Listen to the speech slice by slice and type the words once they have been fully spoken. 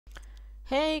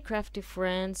Hey crafty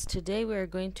friends, today we are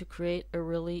going to create a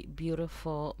really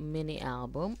beautiful mini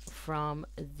album from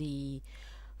the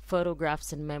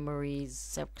Photographs and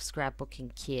Memories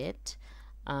scrapbooking kit.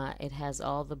 It has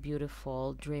all the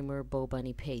beautiful Dreamer Bow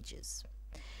Bunny pages.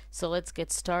 So let's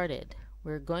get started.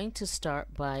 We're going to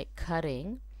start by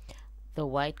cutting the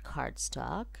white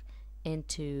cardstock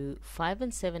into 5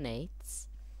 7/8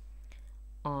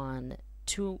 on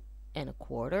 2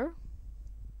 1/4,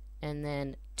 and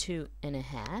then 2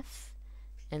 1/2,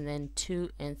 and then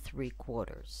 2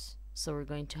 3/4. So we're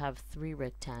going to have 3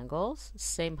 rectangles,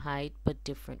 same height but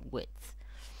different width.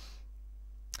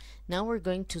 Now we're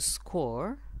going to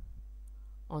score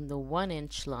on the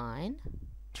 1-inch line,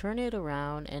 turn it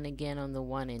around, and again on the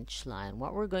 1-inch line.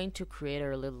 What we're going to create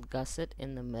are a little gusset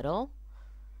in the middle,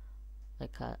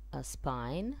 like a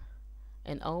spine,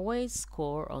 and always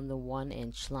score on the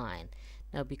 1-inch line.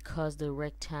 Now because the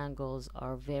rectangles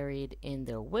are varied in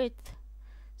their width,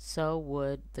 so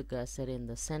would the gusset in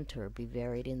the center be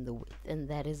varied in the width, and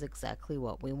that is exactly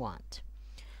what we want.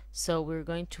 So we're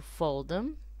going to fold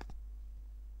them,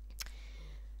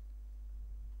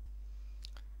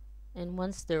 and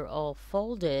once they're all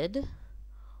folded,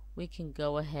 we can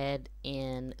go ahead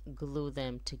and glue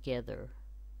them together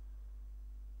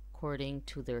according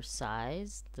to their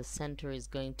size. The center is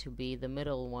going to be, the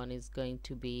middle one is going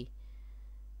to be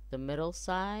the middle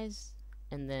size,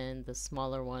 and then the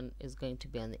smaller one is going to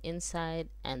be on the inside,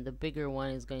 and the bigger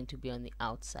one is going to be on the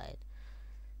outside.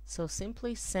 So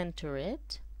simply center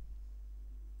it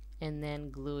and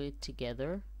then glue it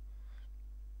together.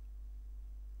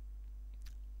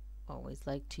 Always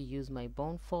like to use my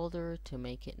bone folder to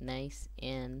make it nice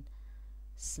and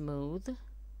smooth.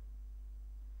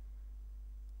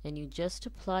 And you just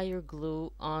apply your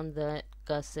glue on the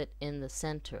gusset in the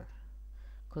center,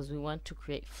 because we want to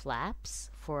create flaps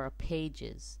for our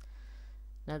pages.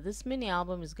 Now this mini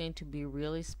album is going to be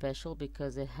really special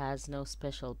because it has no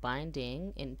special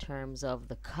binding in terms of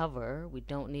the cover. We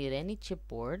don't need any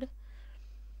chipboard.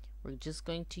 We're just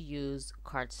going to use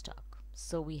cardstock.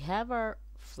 So we have our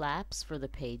flaps for the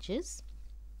pages,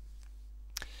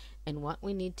 and what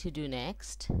we need to do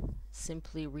next,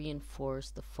 simply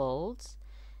reinforce the folds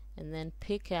and then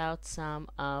pick out some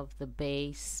of the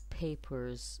base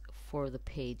papers for the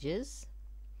pages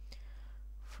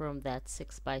from that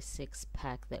 6x6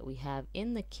 pack that we have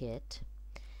in the kit.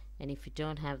 And if you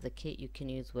don't have the kit, you can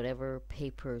use whatever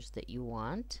papers that you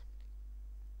want.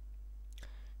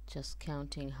 Just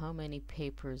counting how many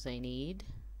papers I need.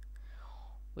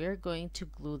 We're going to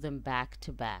glue them back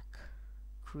to back,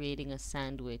 creating a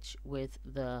sandwich with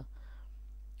the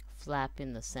flap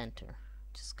in the center.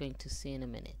 Just going to see in a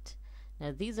minute.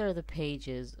 Now these are the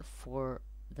pages for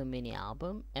the mini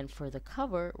album, and for the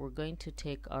cover we're going to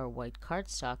take our white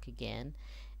cardstock again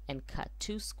and cut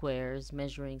 2 squares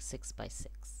measuring 6x6.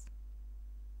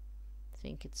 I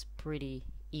think it's pretty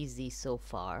easy so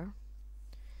far.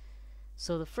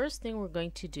 So the first thing we're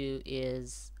going to do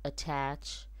is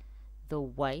attach the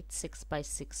white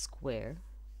 6x6 square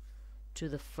to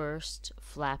the first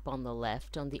flap on the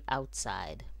left on the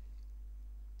outside.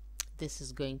 This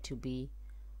is going to be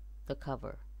the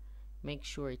cover. Make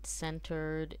sure it's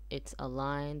centered, it's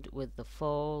aligned with the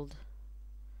fold,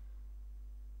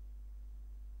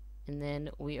 and then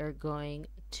we are going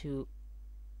to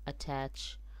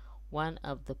attach one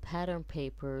of the pattern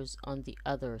papers on the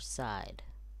other side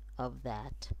of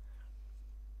that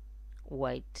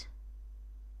white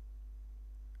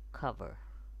cover.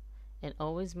 And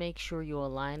always make sure you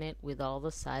align it with all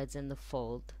the sides in the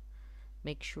fold.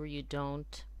 Make sure you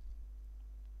don't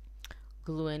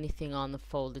glue anything on the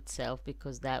fold itself,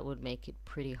 because that would make it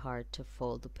pretty hard to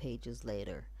fold the pages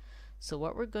later. So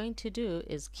what we're going to do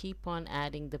is keep on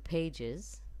adding the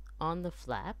pages on the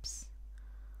flaps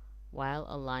while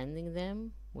aligning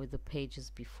them with the pages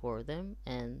before them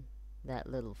and that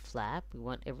little flap. We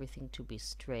want everything to be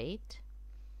straight,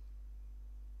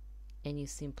 and you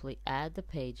simply add the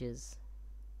pages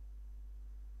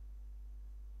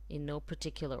in no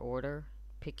particular order.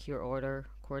 Pick your order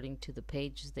according to the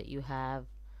pages that you have,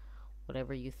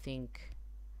 whatever you think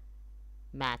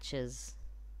matches.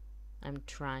 I'm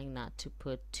trying not to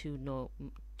put too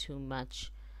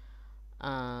much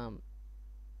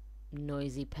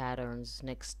noisy patterns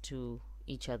next to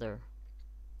each other,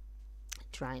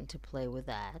 trying to play with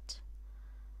that.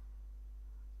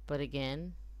 But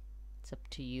again, it's up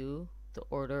to you, the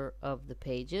order of the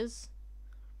pages.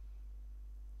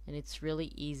 And it's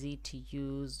really easy to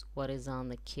use what is on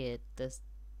the kit. The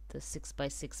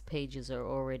 6x6 pages are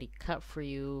already cut for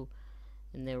you,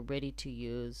 and they're ready to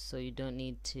use, so you don't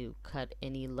need to cut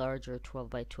any larger 12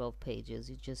 by 12 pages.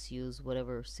 You just use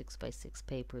whatever 6 by 6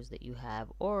 papers that you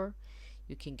have, or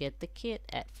you can get the kit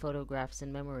at photographs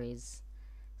and memories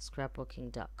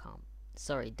scrapbooking.com,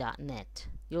 sorry, .net.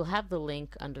 You'll have the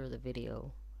link under the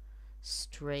video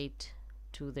straight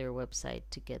to their website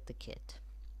to get the kit.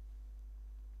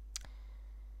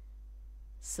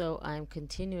 So I'm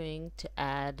continuing to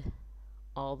add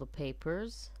all the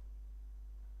papers.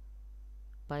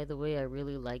 By the way, I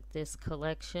really like this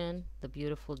collection, The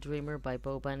Beautiful Dreamer by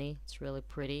Bo Bunny. It's really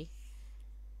pretty,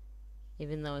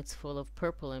 even though it's full of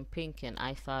purple and pink, and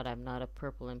I thought I'm not a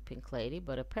purple and pink lady,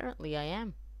 but apparently I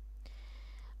am.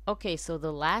 Okay, so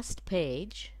the last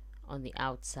page on the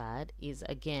outside is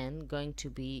again going to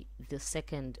be the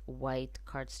second white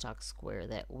cardstock square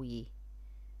that we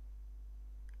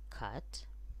cut.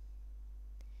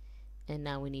 And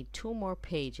now we need 2 more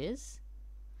pages,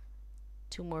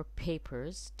 2 more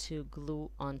papers to glue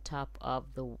on top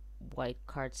of the white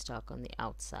cardstock on the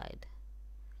outside.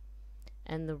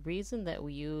 And the reason that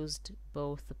we used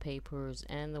both the papers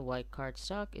and the white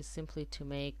cardstock is simply to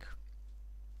make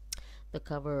the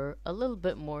cover a little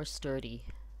bit more sturdy.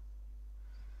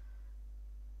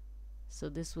 So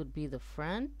this would be the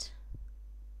front,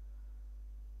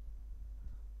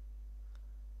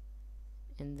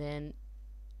 and then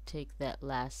take that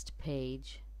last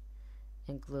page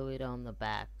and glue it on the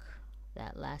back,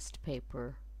 that last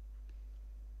paper.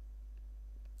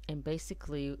 And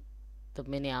basically the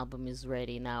mini album is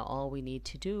ready. Now all we need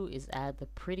to do is add the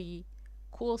pretty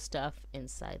cool stuff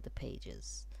inside the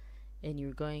pages. And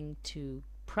you're going to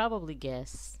probably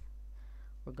guess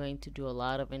we're going to do a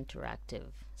lot of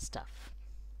interactive stuff.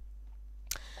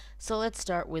 So let's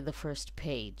start with the first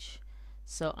page.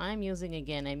 So I'm using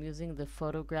the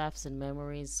Photographs and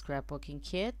Memories scrapbooking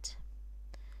kit.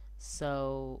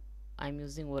 So I'm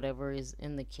using whatever is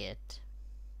in the kit.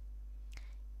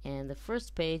 And the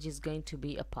first page is going to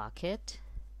be a pocket.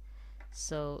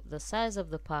 So the size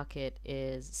of the pocket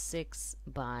is 6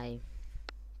 by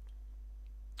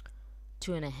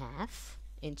 2.5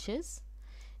 inches.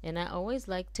 And I always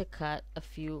like to cut a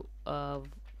few of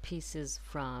pieces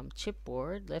from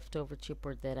chipboard, leftover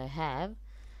chipboard that I have,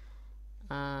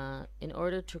 in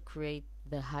order to create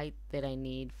the height that I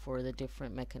need for the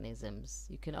different mechanisms.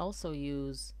 You can also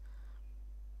use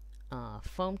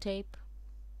foam tape,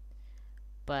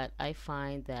 but I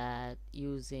find that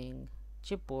using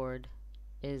chipboard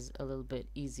is a little bit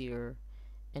easier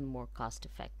and more cost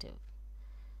effective.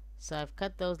 So I've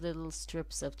cut those little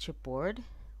strips of chipboard,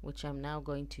 which I'm now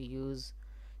going to use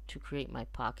to create my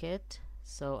pocket.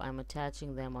 So I'm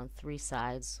attaching them on 3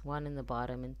 sides, 1 in the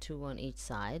bottom and 2 on each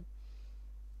side.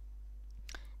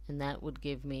 And that would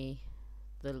give me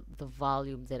the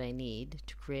volume that I need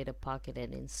to create a pocket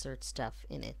and insert stuff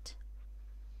in it.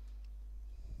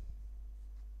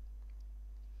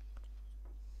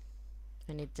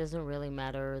 And it doesn't really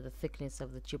matter the thickness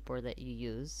of the chipboard that you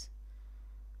use.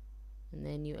 And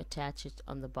then you attach it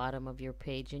on the bottom of your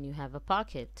page and you have a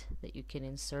pocket that you can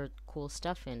insert cool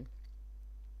stuff in.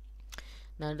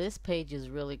 Now this page is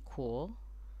really cool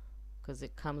because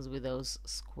it comes with those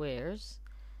squares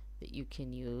that you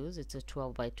can use. It's a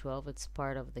 12 by 12. It's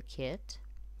part of the kit.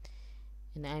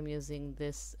 And I'm using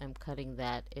this, I'm cutting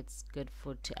that. It's good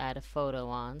for to add a photo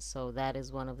on, so that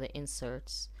is one of the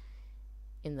inserts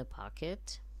in the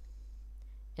pocket.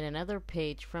 And another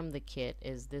page from the kit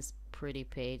is this pretty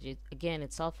page. Again,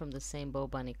 it's all from the same Bo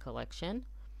Bunny collection.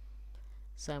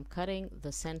 So I'm cutting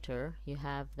the center. You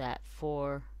have that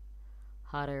 4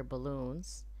 hot air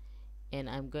balloons, and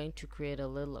I'm going to create a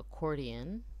little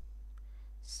accordion.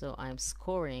 So I'm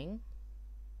scoring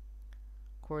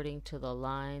according to the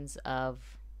lines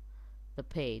of the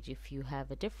page. If you have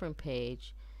a different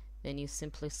page, then you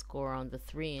simply score on the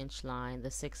 3-inch line, the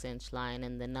 6-inch line,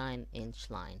 and the 9-inch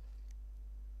line.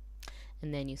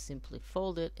 And then you simply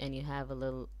fold it and you have a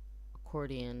little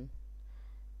accordion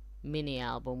mini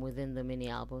album within the mini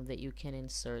album that you can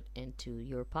insert into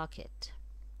your pocket.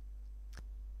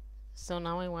 So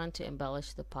now I want to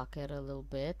embellish the pocket a little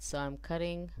bit, so I'm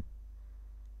cutting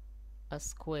a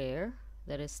square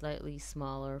that is slightly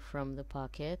smaller from the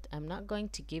pocket. I'm not going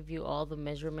to give you all the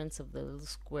measurements of the little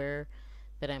square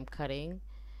that I'm cutting,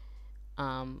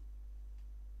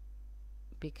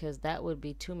 because that would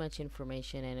be too much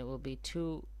information and it will be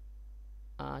too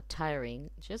tiring.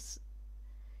 Just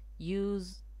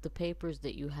use the papers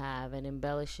that you have and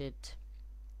embellish it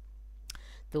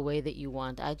the way that you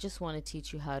want. I just want to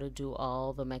teach you how to do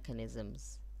all the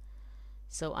mechanisms.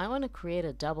 So I want to create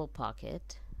a double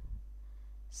pocket,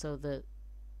 so that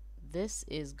this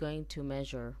is going to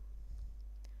measure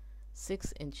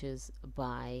 6 inches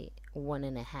by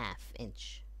 1.5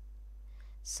 inch.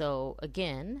 So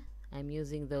again, I'm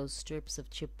using those strips of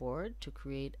chipboard to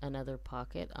create another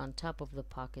pocket on top of the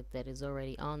pocket that is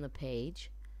already on the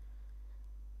page.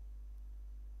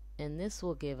 And this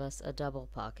will give us a double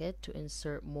pocket to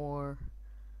insert more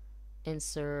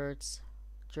inserts,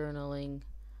 journaling,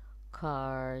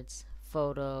 cards,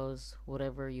 photos,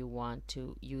 whatever you want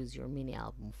to use your mini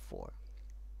album for.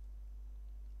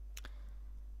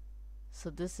 So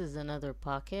this is another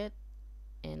pocket,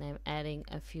 and I'm adding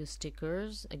a few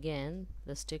stickers. Again,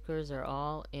 the stickers are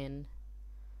all in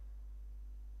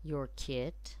your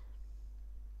kit.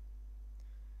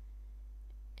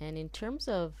 And in terms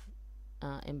of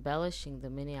embellishing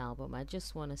the mini album, I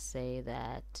just want to say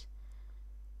that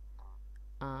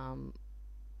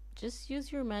just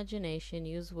use your imagination,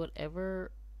 use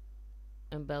whatever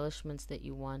embellishments that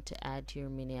you want to add to your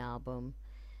mini album.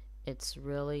 It's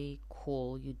really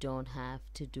cool. You don't have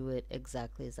to do it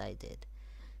exactly as I did.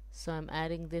 So I'm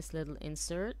adding this little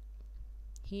insert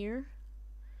here.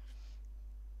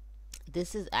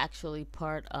 This is actually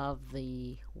part of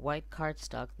the white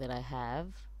cardstock that I have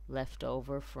left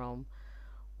over from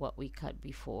what we cut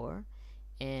before,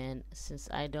 and since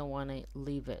I don't want to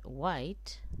leave it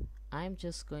white, I'm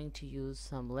just going to use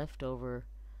some leftover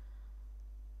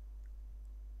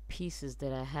pieces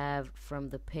that I have from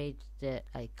the page that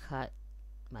I cut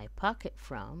my pocket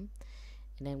from,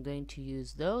 and I'm going to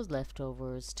use those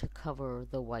leftovers to cover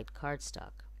the white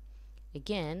cardstock.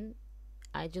 Again,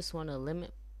 I just want to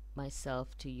limit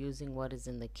myself to using what is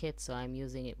in the kit, so I'm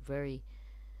using it very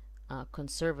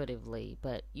conservatively,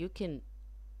 but you can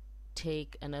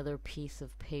take another piece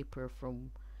of paper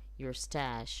from your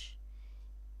stash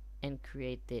and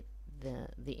create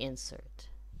the insert.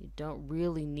 You don't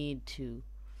really need to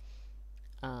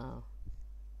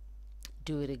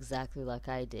do it exactly like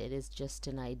I did. It's just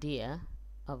an idea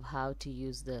of how to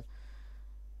use the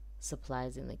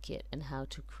supplies in the kit and how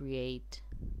to create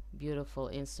beautiful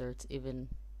inserts, even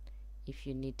if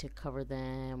you need to cover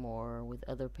them or with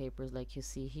other papers. Like you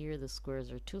see here, the squares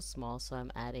are too small, so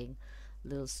I'm adding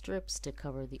little strips to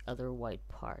cover the other white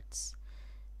parts.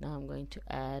 Now I'm going to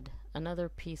add another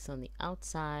piece on the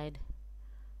outside,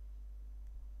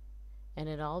 and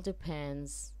it all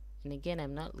depends, and again,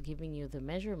 I'm not giving you the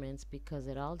measurements because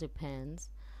it all depends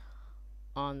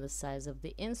on the size of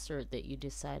the insert that you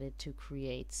decided to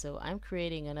create. So I'm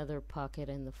creating another pocket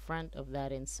in the front of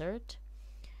that insert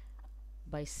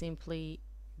by simply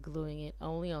gluing it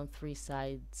only on 3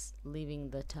 sides, leaving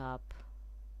the top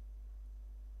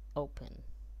open.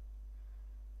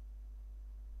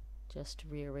 Just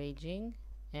rearranging,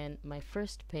 and my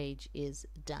first page is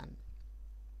done.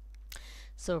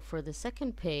 So for the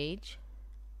second page,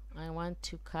 I want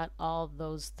to cut all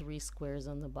those 3 squares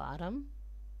on the bottom,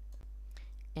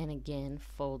 and again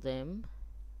fold them.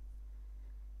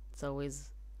 It's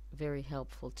always very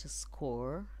helpful to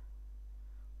score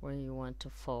where you want to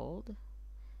fold,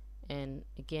 and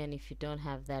again, if you don't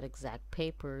have that exact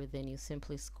paper, then you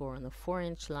simply score on the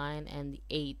 4-inch line and the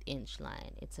 8-inch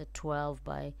line. It's a 12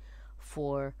 by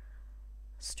 4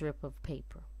 strip of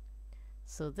paper.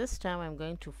 So this time I'm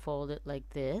going to fold it like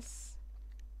this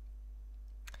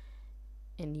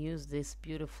and use this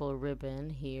beautiful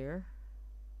ribbon here.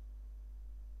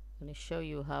 I'm going to show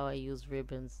you how I use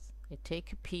ribbons. I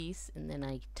take a piece and then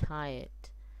I tie it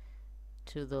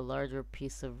to the larger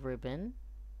piece of ribbon,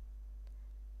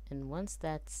 and once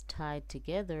that's tied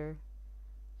together,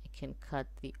 I can cut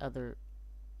the other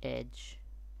edge.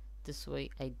 This way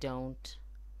I don't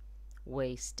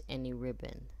waste any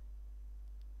ribbon.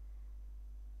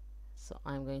 So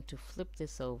I'm going to flip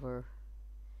this over,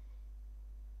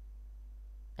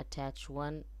 attach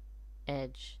one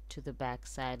edge to the back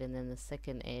side and then the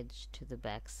second edge to the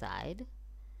back side.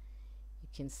 You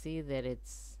can see that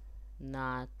it's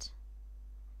not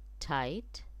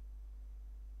tight,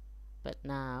 but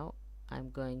now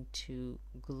I'm going to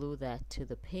glue that to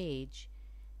the page,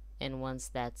 and once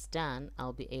that's done,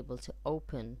 I'll be able to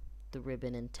open the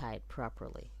ribbon and tie it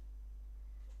properly.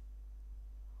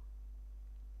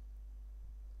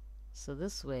 So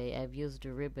this way I've used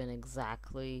a ribbon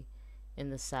exactly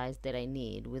in the size that I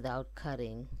need without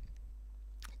cutting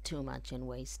too much and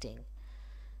wasting.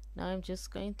 Now I'm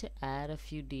just going to add a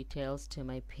few details to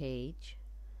my page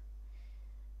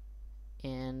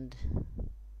and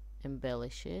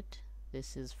embellish it.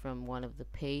 This is from one of the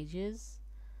pages,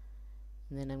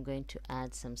 and then I'm going to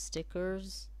add some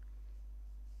stickers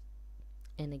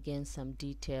and again some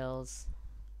details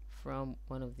from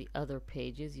one of the other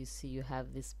pages. You see you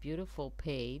have this beautiful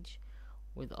page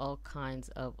with all kinds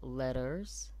of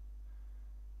letters.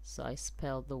 So I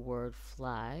spelled the word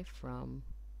fly from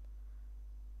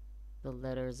the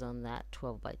letters on that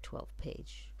 12 by 12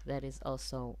 page. That is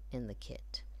also in the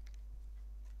kit.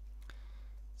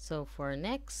 So for our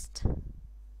next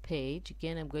page,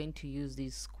 again, I'm going to use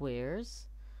these squares.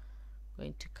 I'm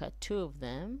going to cut 2 of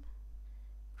them,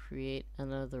 create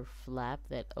another flap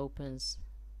that opens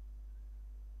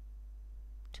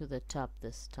to the top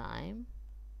this time.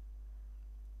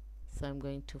 So I'm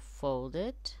going to fold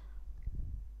it.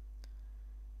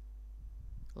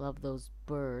 Love those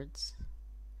birds.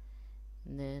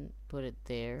 And then put it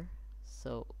there.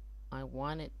 So I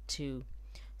want it to,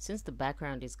 since the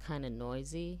background is kind of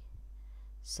noisy,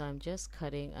 so I'm just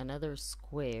cutting another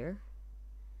square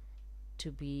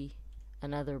to be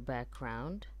another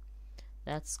background.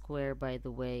 That square, by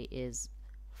the way, is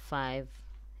 5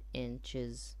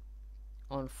 inches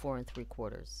on 4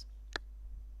 3/4.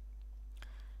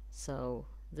 So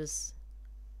this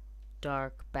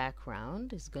dark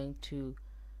background is going to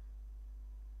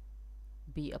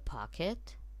be a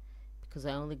pocket because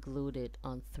I only glued it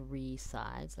on 3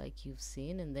 sides like you've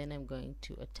seen, and then I'm going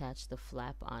to attach the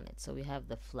flap on it. So we have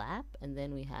the flap and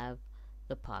then we have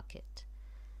the pocket.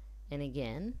 And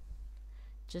again,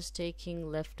 just taking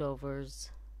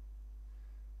leftovers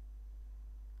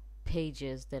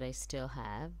pages that I still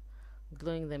have,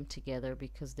 gluing them together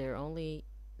because they only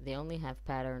have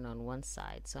pattern on one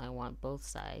side, so I want both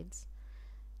sides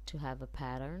to have a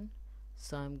pattern.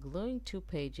 So I'm gluing 2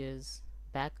 pages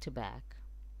back to back,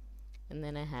 and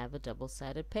then I have a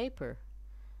double-sided paper.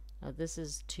 Now this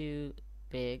is too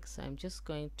big, so I'm just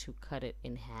going to cut it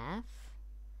in half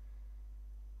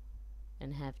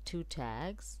and have 2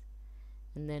 tags,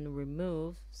 and then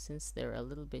remove, since they're a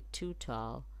little bit too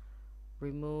tall,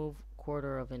 remove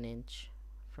 1/4 of an inch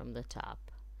from the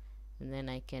top, and then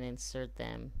I can insert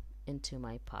them into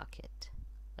my pocket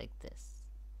like this.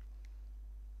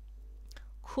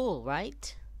 Cool,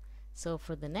 right? So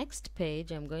for the next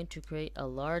page, I'm going to create a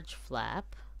large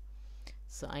flap.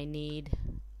 So I need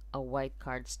a white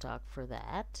cardstock for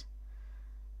that.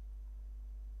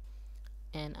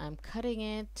 And I'm cutting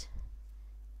it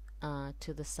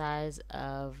to the size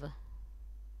of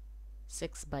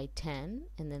 6 by 10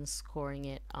 and then scoring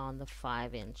it on the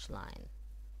 5-inch line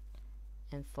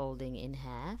and folding in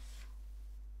half.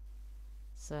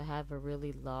 So I have a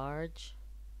really large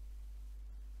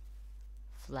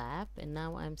flap, and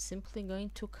now I'm simply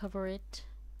going to cover it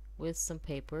with some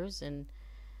papers. And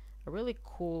a really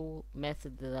cool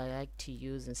method that I like to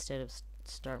use instead of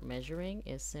start measuring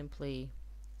is simply,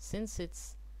 since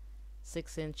it's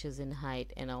 6 inches in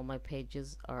height and all my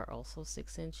pages are also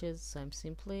 6 inches, so I'm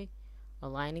simply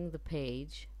aligning the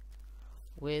page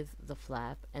with the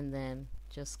flap and then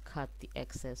just cut the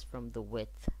excess from the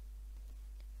width.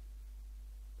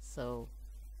 So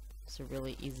it's a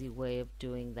really easy way of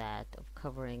doing that, of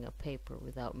covering a paper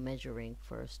without measuring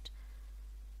first.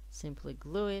 Simply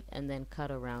glue it and then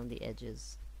cut around the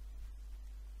edges.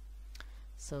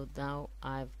 So now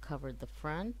I've covered the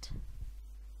front,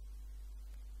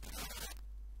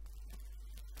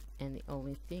 and the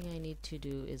only thing I need to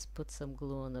do is put some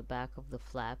glue on the back of the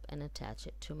flap and attach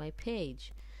it to my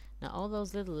page. Now all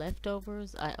those little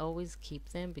leftovers, I always keep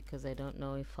them because I don't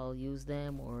know if I'll use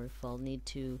them or if I'll need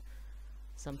to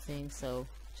something, so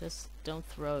just don't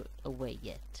throw it away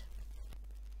yet.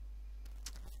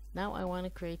 Now I want to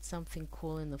create something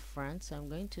cool in the front, so I'm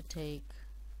going to take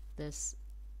this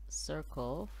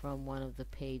circle from one of the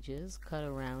pages, cut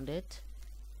around it,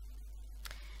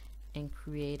 and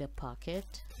create a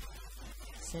pocket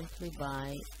simply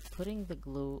by putting the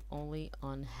glue only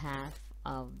on half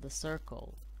of the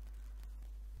circle,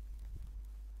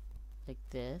 like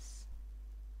this,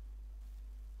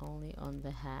 only on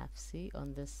the half, see,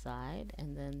 on this side,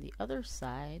 and then the other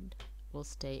side will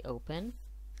stay open.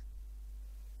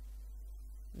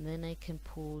 And then I can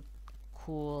pull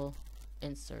cool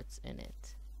inserts in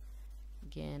it.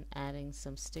 Again, adding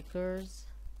some stickers.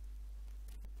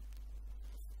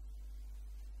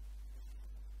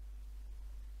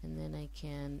 And then I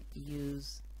can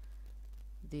use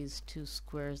these 2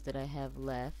 squares that I have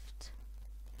left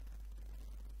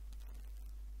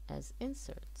as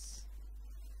inserts.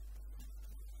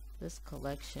 This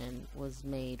collection was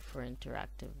made for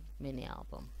interactive mini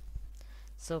album.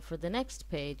 So for the next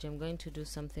page, I'm going to do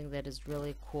something that is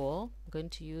really cool. I'm going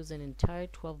to use an entire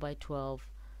 12 by 12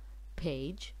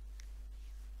 page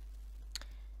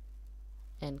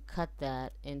and cut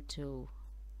that into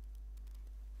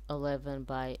 10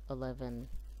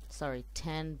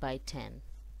 by 10,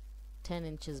 10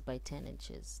 inches by 10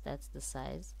 inches. That's the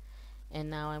size. And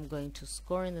now I'm going to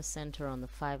score in the center on the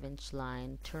 5-inch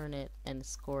line, turn it, and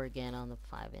score again on the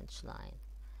 5-inch line.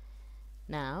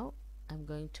 Now I'm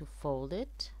going to fold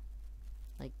it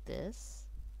like this,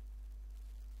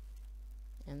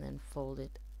 and then fold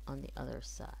it on the other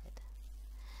side.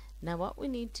 Now what we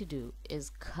need to do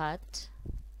is cut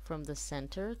from the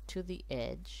center to the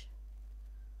edge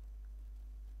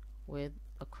with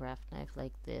a craft knife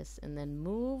like this, and then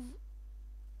move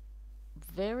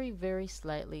very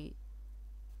slightly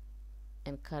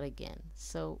and cut again.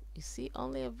 So you see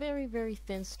only a very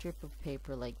thin strip of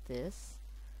paper like this,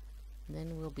 and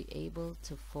then we'll be able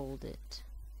to fold it.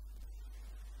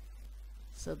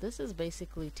 So this is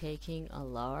basically taking a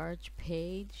large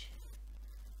page,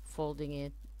 folding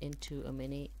it into a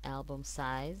mini album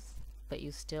size, but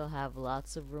you still have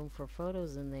lots of room for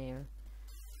photos in there.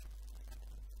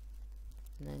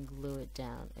 And then glue it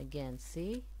down. Again,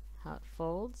 see how it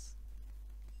folds?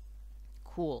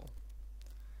 Cool.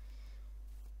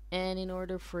 And in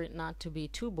order for it not to be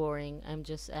too boring, I'm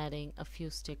just adding a few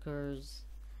stickers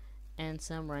and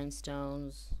some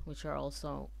rhinestones, which are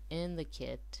also in the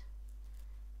kit,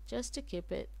 just to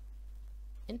keep it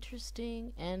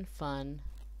interesting and fun.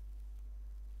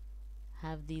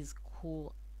 Have these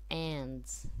cool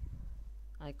ands,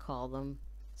 I call them,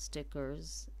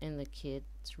 stickers in the kit.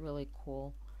 It's really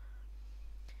cool.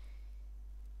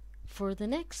 For the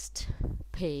next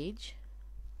page,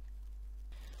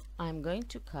 I'm going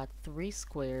to cut 3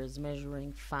 squares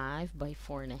measuring 5 by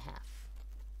 4.5.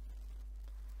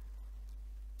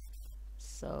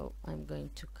 So I'm going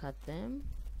to cut them,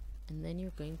 and then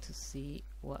you're going to see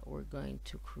what we're going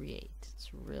to create.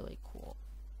 It's really cool.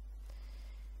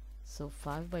 So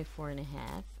 5 by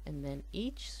 4.5, and then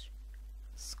each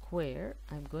square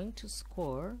I'm going to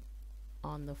score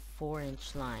on the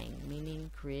 4-inch line, meaning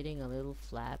creating a little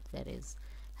flap that is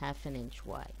 1/2 inch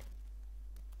wide,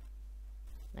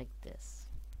 like this.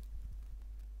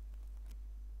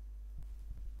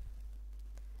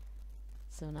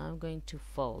 So now I'm going to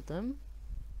fold them,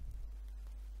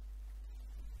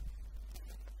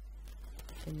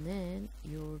 and then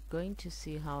you're going to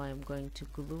see how I'm going to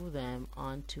glue them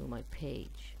onto my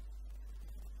page.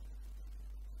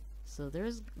 So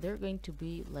they're going to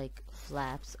be like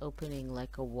flaps opening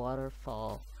like a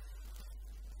waterfall,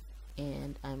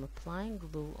 and I'm applying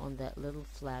glue on that little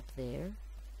flap there.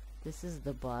 This is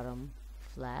the bottom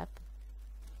flap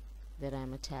that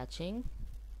I'm attaching.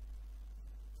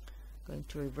 Going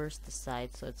to reverse the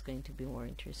side so it's going to be more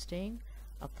interesting.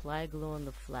 Apply glue on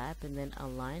the flap and then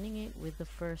aligning it with the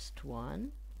first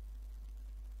one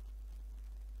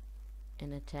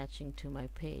and attaching to my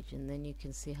page, and then you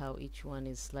can see how each one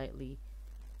is slightly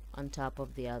on top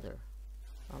of the other.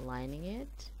 Aligning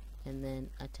it and then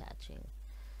attaching.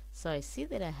 So I see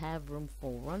that I have room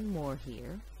for one more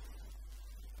here.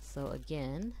 So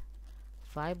again,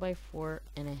 5 by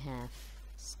 4.5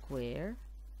 square,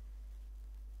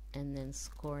 and then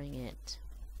scoring it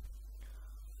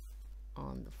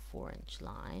on the 4-inch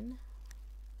line,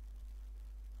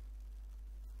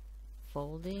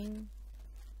 folding,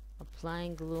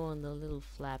 applying glue on the little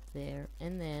flap there,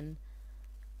 and then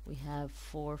we have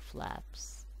 4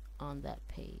 flaps on that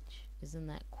page. Isn't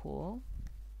that cool?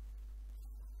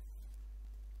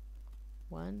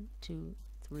 1, 2,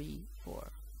 3,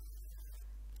 4.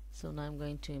 So now I'm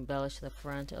going to embellish the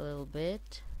front a little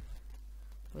bit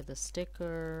with a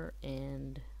sticker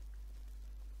and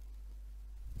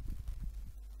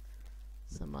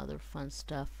some other fun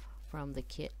stuff from the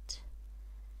kit,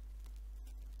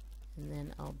 and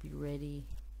then I'll be ready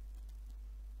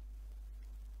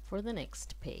for the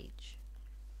next page.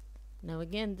 Now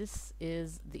again, this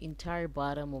is the entire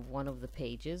bottom of one of the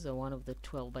pages, or one of the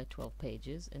 12 by 12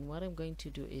 pages, and what I'm going to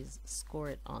do is score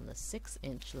it on the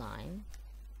 6-inch line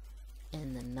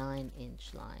and the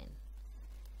 9-inch line,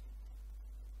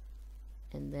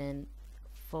 and then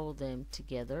fold them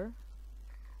together,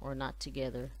 or not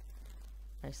together.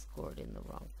 I scored in the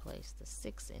wrong place, the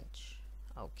 6-inch.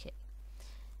 Okay,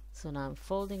 so now I'm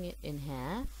folding it in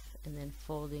half and then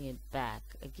folding it back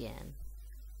again,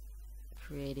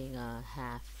 creating a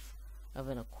half of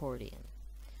an accordion.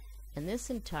 And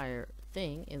this entire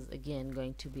thing is again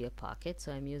going to be a pocket,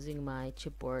 so I'm using my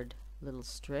chipboard little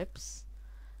strips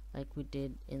like we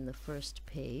did in the first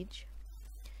page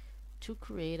to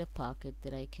create a pocket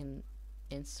that I can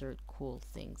insert cool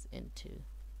things into.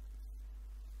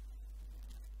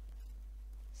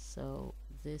 So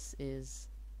this is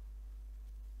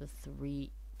the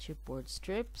 3 chipboard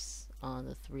strips on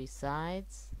the 3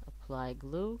 sides. Apply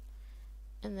glue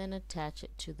and then attach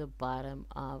it to the bottom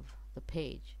of the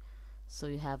page, so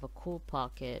you have a cool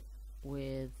pocket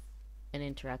with an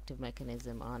interactive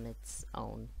mechanism on its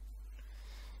own.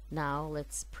 Now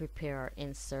let's prepare our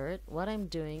insert. What I'm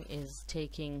doing is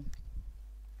taking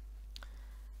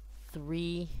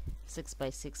 3 6 by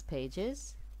 6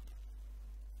 pages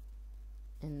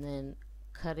and then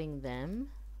cutting them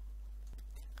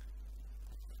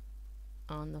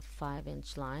on the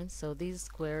 5-inch line. So these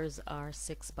squares are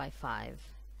 6 by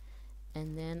 5,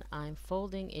 and then I'm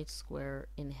folding each square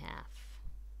in half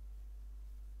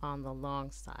on the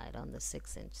long side, on the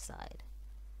 6-inch side.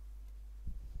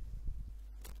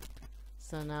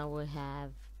 So now we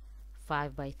have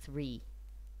 5 by 3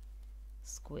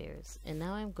 squares, and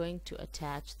now I'm going to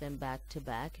attach them back to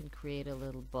back and create a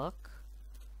little book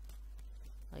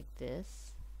like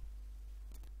this.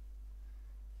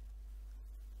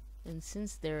 And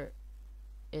since there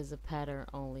is a pattern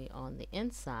only on the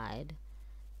inside,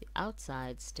 the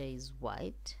outside stays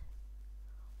white,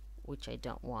 which I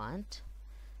don't want.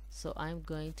 So I'm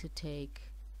going to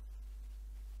take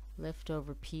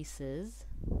leftover pieces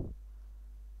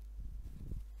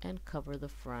and cover the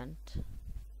front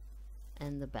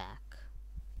and the back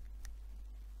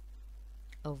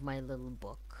of my little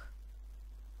book.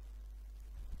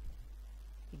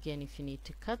 Again, if you need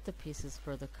to cut the pieces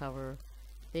for the cover,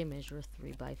 they measure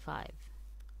 3 by 5.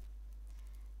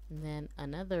 And then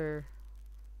another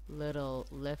little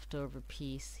leftover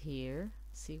piece here.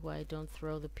 See why I don't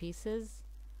throw the pieces?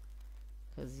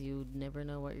 Because you never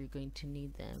know what you're going to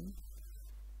need them.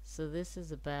 So this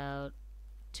is about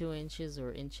 2 inches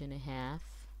or 1.5 inches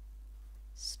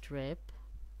strip,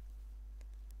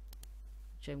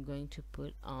 which I'm going to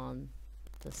put on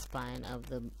the spine of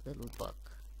the little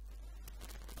book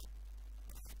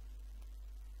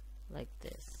like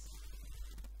this.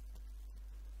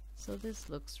 So this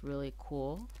looks really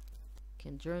cool.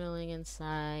 You can journaling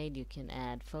inside, you can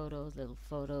add photos, little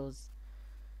photos.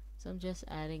 So I'm just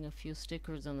adding a few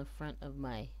stickers on the front of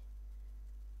my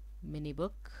mini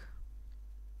book,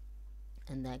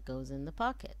 and that goes in the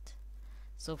pocket.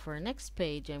 So for our next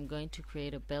page, I'm going to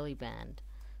create a belly band.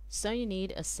 So you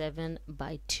need a 7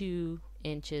 by 2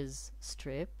 inches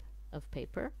strip of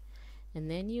paper, and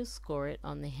then you score it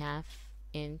on the 1/2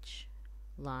 inch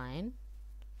line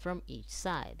from each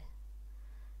side,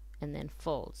 and then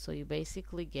fold. So you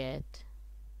basically get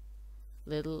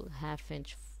little 1/2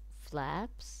 inch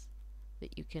flaps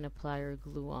that you can apply or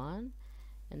glue on,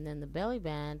 and then the belly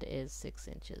band is 6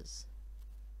 inches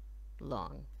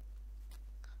long.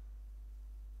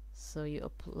 So you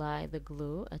apply the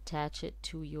glue, attach it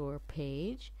to your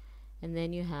page, and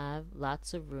then you have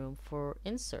lots of room for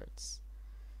inserts.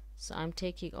 So I'm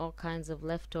taking all kinds of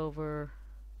leftover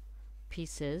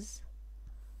pieces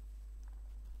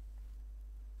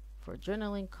for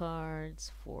journaling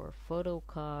cards, for photo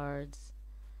cards.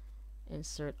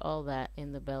 Insert all that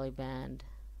in the belly band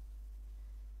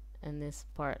and this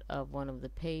part of one of the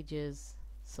pages,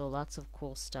 so lots of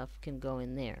cool stuff can go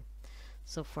in there.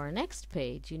 So for our next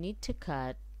page, you need to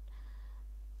cut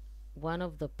one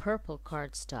of the purple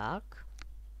cardstock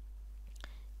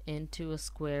into a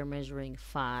square measuring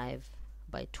 5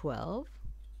 by 12,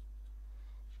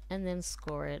 and then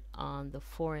score it on the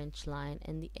 4-inch line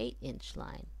and the 8-inch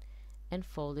line, and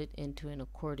fold it into an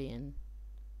accordion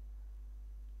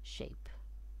shape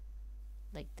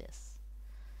like this.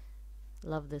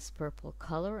 Love this purple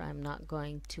color. I'm not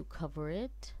going to cover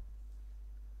it.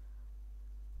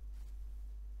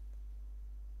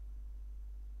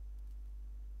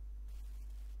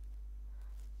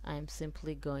 I'm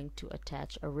simply going to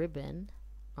attach a ribbon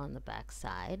on the back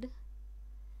side,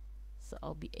 so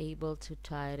I'll be able to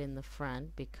tie it in the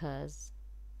front because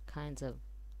it kinds of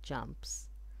jumps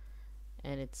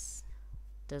and it's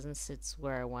doesn't sit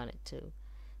where I want it to.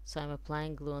 So I'm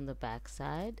applying glue on the back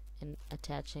side and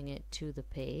attaching it to the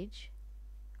page,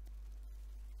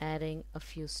 adding a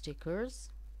few stickers,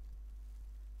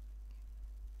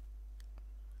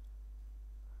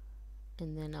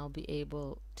 and then I'll be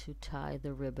able to tie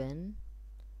the ribbon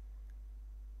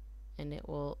and it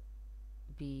will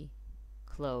be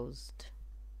closed.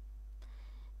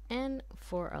 And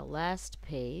for our last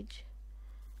page,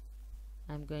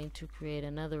 I'm going to create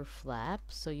another flap.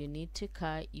 So you need to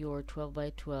cut your 12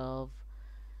 by 12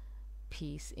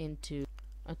 piece into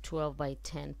a 12 by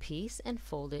 10 piece and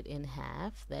fold it in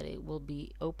half, that it will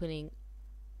be opening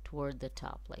toward the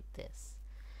top like this.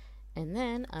 And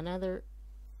then another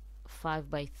 5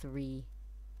 by 3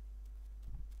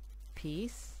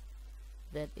 piece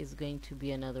that is going to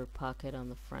be another pocket on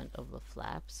the front of the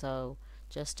flap. So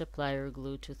just apply or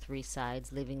glue to 3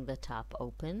 sides, leaving the top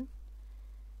open.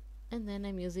 And then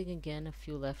I'm using again a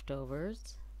few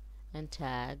leftovers and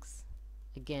tags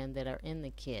again that are in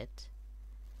the kit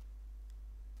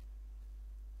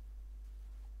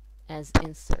as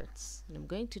inserts. And I'm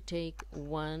going to take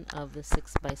one of the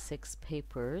 6 by 6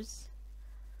 papers.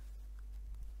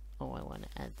 Oh, I want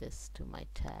to add this to my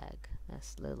tag.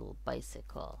 This little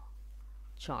bicycle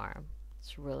charm.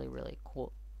 It's really, really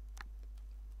cool.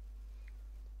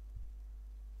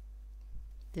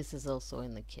 This is also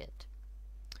in the kit.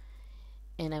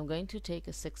 And I'm going to take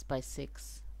a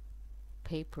 6x6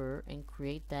 paper and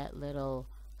create that little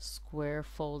square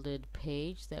folded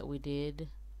page that we did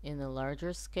in the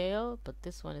larger scale, but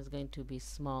this one is going to be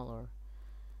smaller.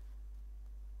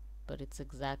 But it's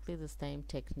exactly the same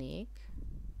technique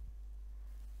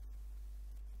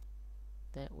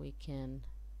that we can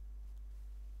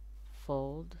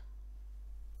fold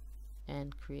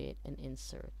and create an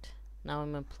insert. Now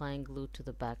I'm applying glue to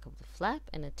the back of the flap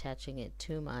and attaching it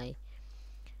to my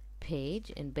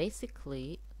page, and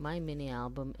basically my mini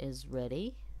album is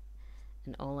ready,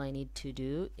 and all I need to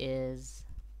do is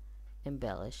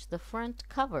embellish the front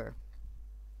cover.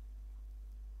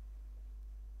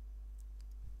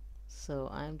 So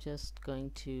I'm just going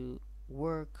to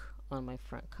work on my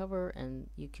front cover, and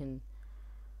you can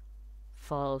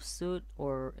follow suit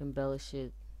or embellish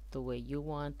it the way you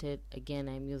want it. Again,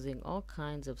 I'm using all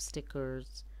kinds of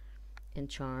stickers and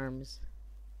charms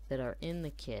that are in the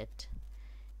kit,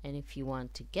 and if you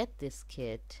want to get this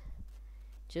kit,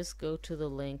 just go to the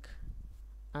link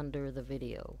under the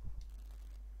video.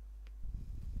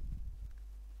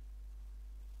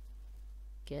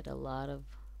 Get a lot of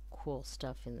cool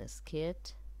stuff in this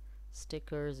kit: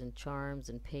 stickers and charms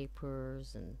and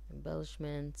papers and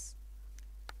embellishments.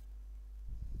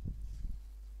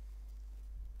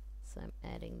 So I'm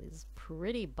adding this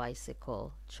pretty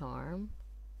bicycle charm,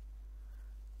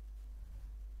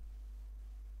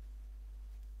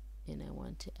 and I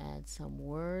want to add some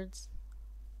words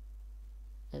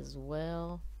as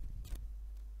well,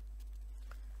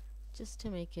 just to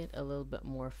make it a little bit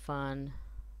more fun.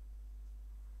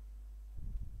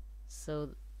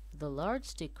 So the large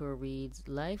sticker reads,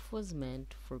 "Life was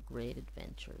meant for great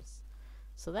adventures."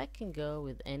 So that can go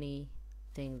with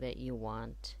anything that you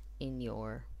want in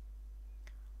your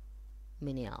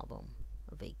mini album: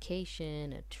 a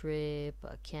vacation, a trip,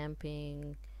 a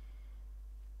camping,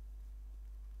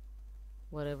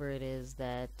 whatever it is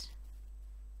that...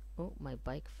 Oh, my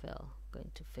bike fell. I'm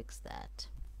going to fix that.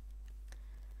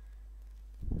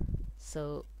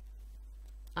 So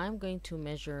I'm going to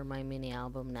measure my mini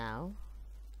album now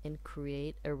and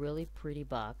create a really pretty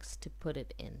box to put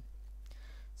it in.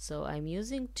 So I'm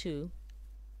using 2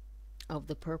 of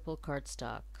the purple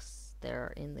cardstocks that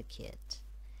are in the kit.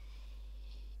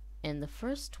 And the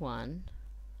first one,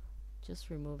 just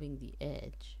removing the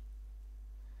edge,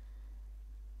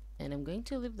 and I'm going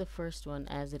to leave the first one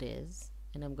as it is,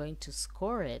 and I'm going to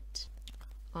score it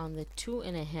on the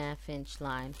 2.5 inch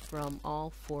line from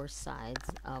all 4 sides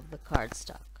of the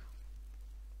cardstock.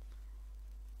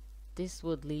 This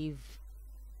would leave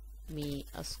me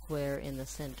a square in the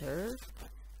center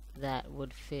that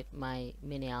would fit my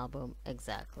mini album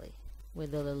exactly,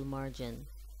 with a little margin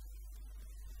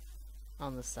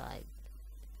on the side.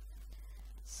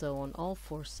 So on all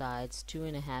 4 sides,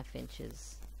 2.5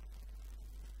 inches.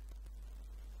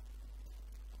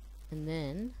 And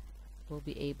then we'll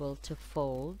be able to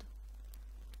fold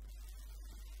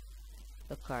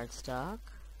the cardstock.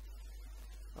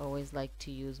 Always like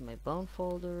to use my bone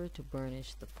folder to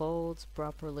burnish the folds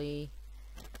properly.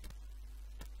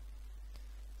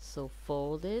 So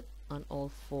fold it on all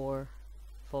 4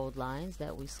 fold lines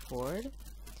that we scored,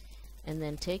 and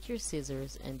then take your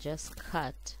scissors and just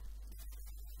cut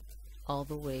all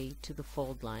the way to the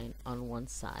fold line on one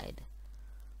side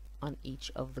on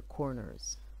each of the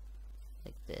corners,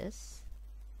 like this.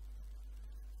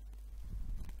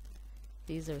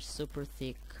 These are super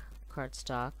thick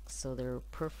cardstock, so they're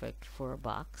perfect for a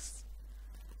box.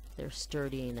 They're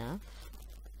sturdy enough.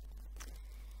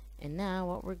 And now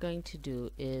what we're going to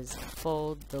do is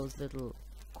fold those little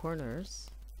corners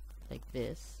like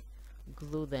this,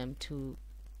 glue them to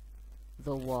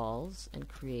the walls, and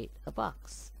create a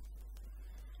box.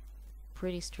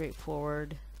 Pretty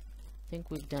straightforward. I think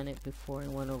we've done it before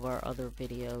in one of our other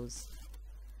videos.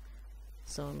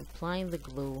 So I'm applying the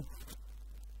glue,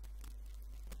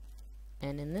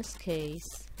 and in this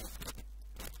case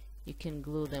you can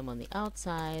glue them on the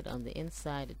outside, on the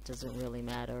inside, it doesn't really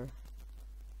matter.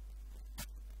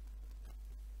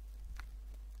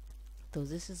 So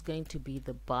this is going to be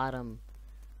the bottom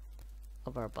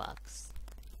of our box,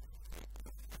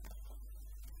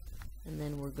 and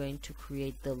then we're going to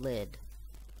create the lid.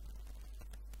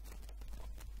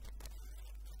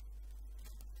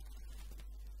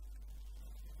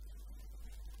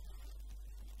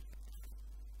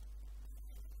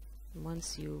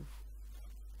 Once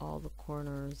all the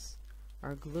corners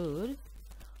are glued, you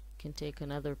can take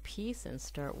another piece and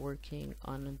start working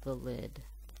on the lid.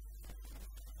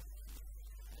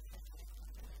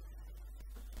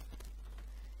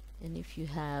 And if you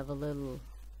have a little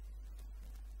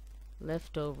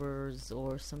leftovers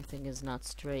or something is not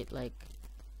straight like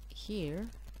here,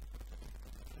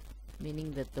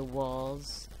 meaning that the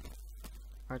walls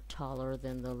are taller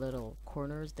than the little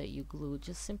corners that you glue,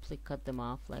 just simply cut them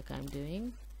off like I'm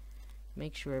doing.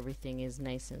 Make sure everything is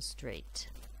nice and straight.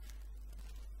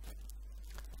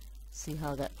 See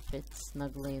how that fits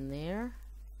snugly in there?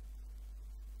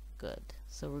 Good.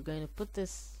 So we're going to put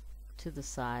this to the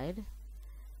side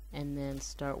and then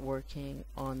start working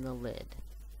on the lid.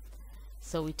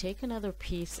 So we take another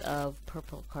piece of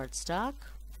purple cardstock,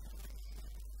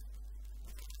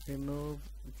 remove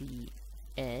the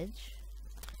edge,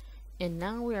 and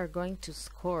now we are going to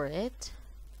score it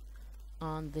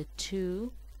on the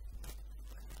 2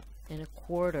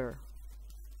 1/4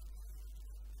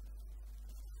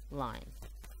 line.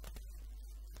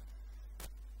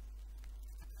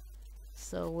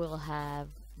 So we'll have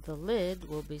the lid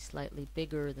will be slightly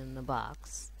bigger than the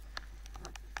box,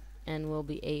 and we'll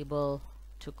be able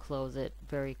to close it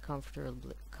very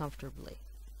comfortably.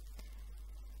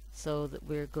 So that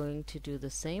we're going to do the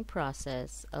same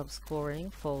process of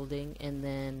scoring, folding, and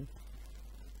then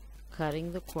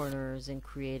cutting the corners and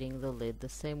creating the lid the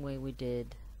same way we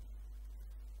did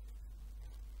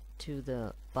to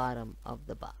the bottom of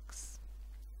the box.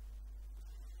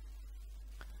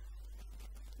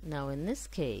 Now in this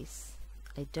case,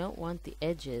 I don't want the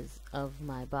edges of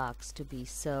my box to be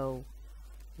so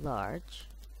large,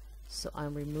 so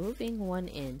I'm removing 1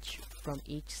 inch from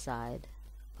each side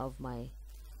of my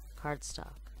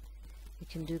cardstock. You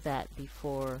can do that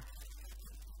before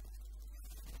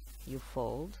you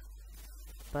fold,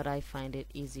 but I find it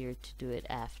easier to do it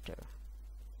after.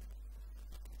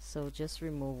 So just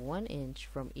remove 1 inch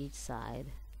from each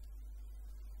side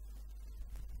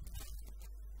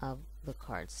of the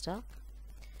cardstock,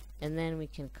 and then we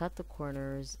can cut the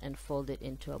corners and fold it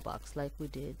into a box like we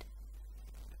did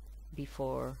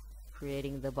before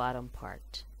creating the bottom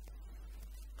part.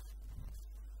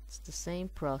 It's the same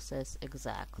process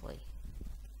exactly.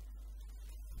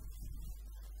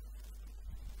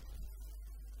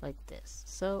 Like this.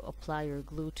 So apply your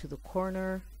glue to the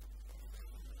corner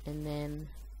and then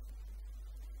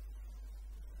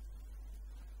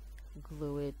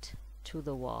glue it to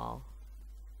the wall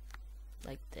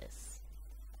like this.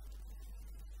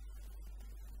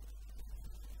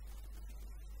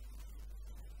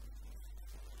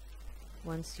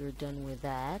 Once you're done with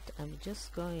that, I'm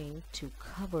just going to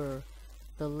cover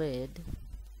the lid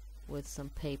with some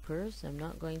papers. I'm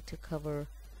not going to cover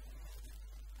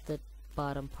the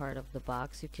bottom part of the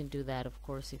box. You can do that, of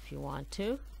course, if you want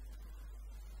to.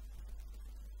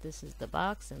 This is the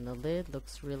box, and the lid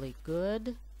looks really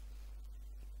good.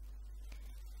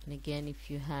 And again,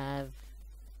 if you have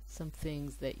some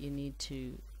things that you need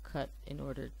to cut in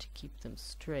order to keep them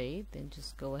straight, then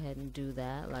just go ahead and do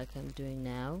that like I'm doing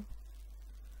now.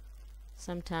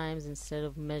 Sometimes instead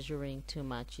of measuring too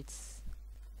much, it's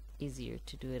easier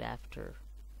to do it after,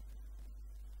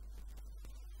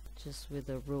 just with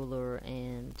a ruler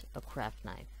and a craft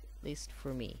knife, at least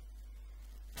for me.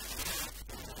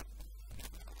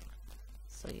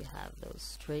 So you have those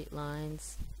straight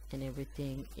lines and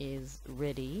everything is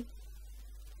ready.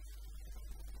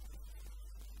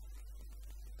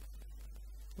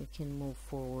 We can move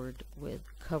forward with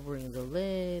covering the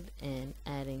lid and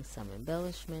adding some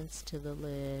embellishments to the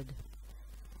lid.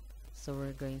 So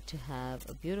we're going to have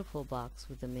a beautiful box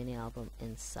with a mini album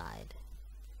inside.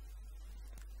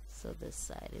 So this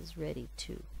side is ready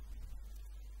too.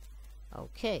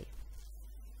 Okay.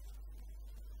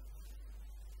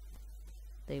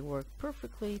 They work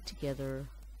perfectly together,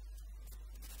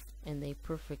 and they are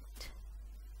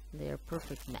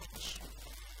perfect match.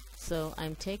 So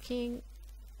I'm taking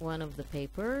one of the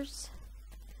papers.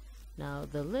 Now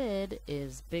the lid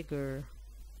is bigger,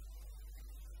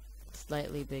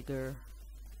 slightly bigger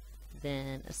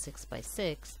than a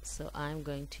 6x6, so I'm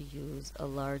going to use a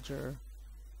larger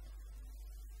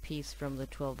piece from the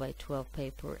 12x12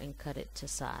 paper and cut it to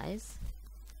size.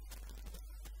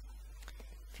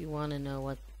 If you want to know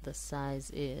what the size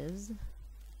is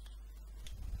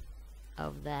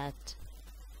of that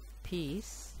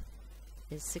piece,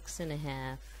 is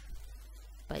 6.5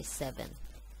 by 7,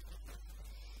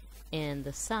 and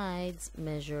the sides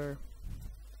measure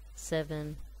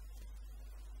 7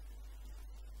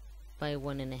 by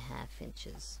 1.5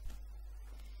 inches.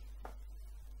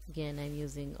 Again, I'm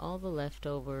using all the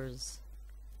leftovers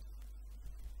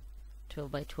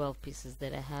 12x12 pieces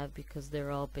that I have because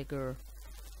they're all bigger.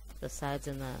 The sides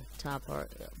and the top are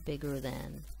bigger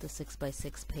than the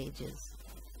 6x6 pages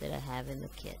that I have in the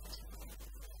kit.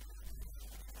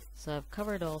 So I've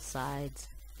covered all sides,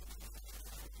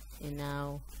 and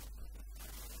now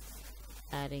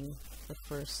adding the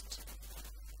first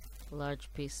large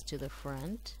piece to the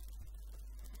front.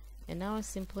 And now I'm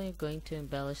simply going to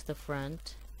embellish the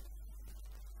front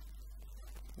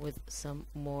with some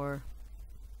more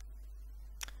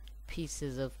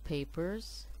pieces of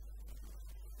papers.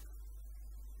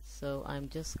 So I'm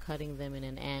just cutting them in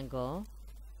an angle.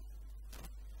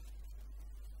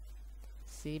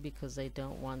 See, because I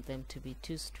don't want them to be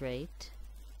too straight.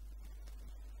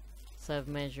 So I've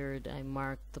measured, I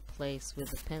marked the place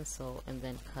with a pencil and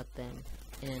then cut them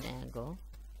in an angle.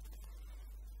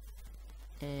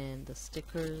 And the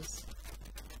stickers,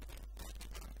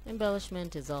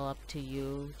 embellishment is all up to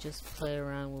you. Just play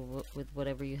around with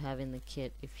whatever you have in the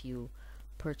kit if you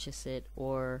purchase it,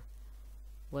 or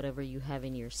whatever you have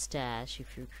in your stash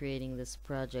if you're creating this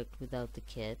project without the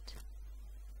kit.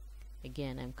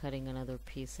 Again, I'm cutting another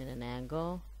piece in an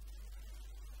angle,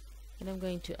 and I'm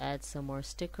going to add some more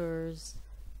stickers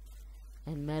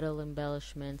and metal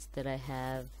embellishments that I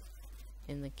have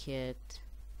in the kit.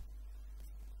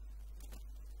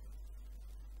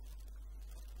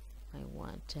 I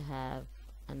want to have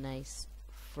a nice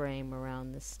frame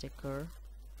around the sticker,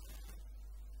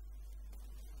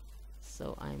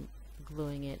 so I'm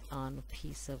gluing it on a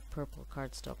piece of purple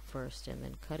cardstock first and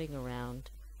then cutting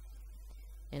around.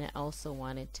 And I also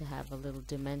wanted to have a little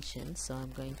dimension, so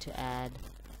I'm going to add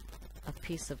a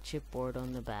piece of chipboard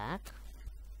on the back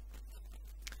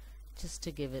just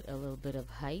to give it a little bit of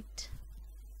height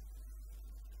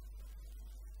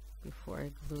before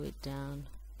I glue it down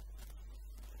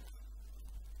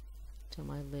to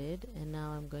my lid. And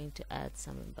now I'm going to add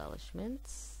some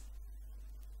embellishments.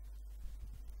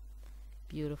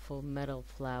 Beautiful metal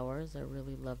flowers, I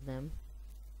really love them.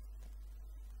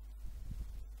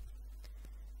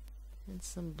 And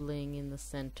some bling in the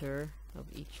center of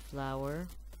each flower.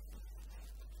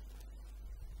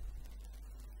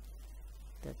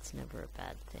 That's never a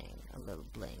bad thing, a little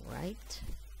bling, right?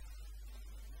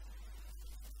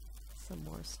 Some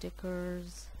more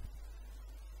stickers.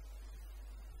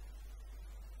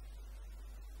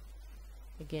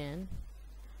 Again,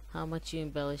 how much you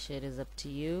embellish it is up to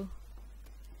you.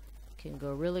 You can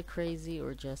go really crazy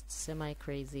or just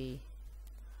semi-crazy,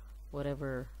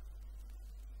 whatever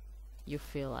you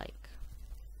feel like.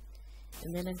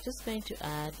 And then I'm just going to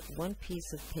add one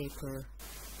piece of paper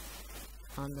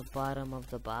on the bottom of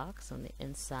the box on the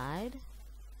inside.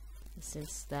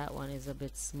 Since that one is a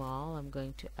bit small, I'm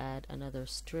going to add another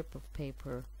strip of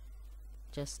paper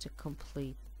just to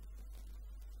complete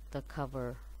the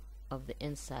cover of the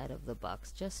inside of the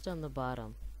box, just on the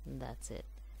bottom, and that's it.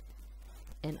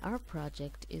 And our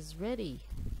project is ready.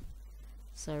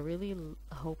 So I really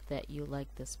hope that you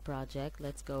like this project.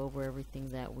 Let's go over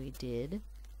everything that we did.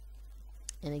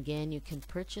 And again, you can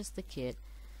purchase the kit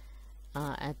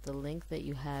at the link that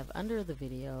you have under the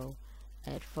video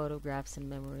at Photographs and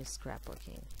Memories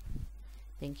Scrapbooking.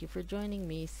 Thank you for joining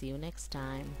me. See you next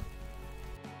time.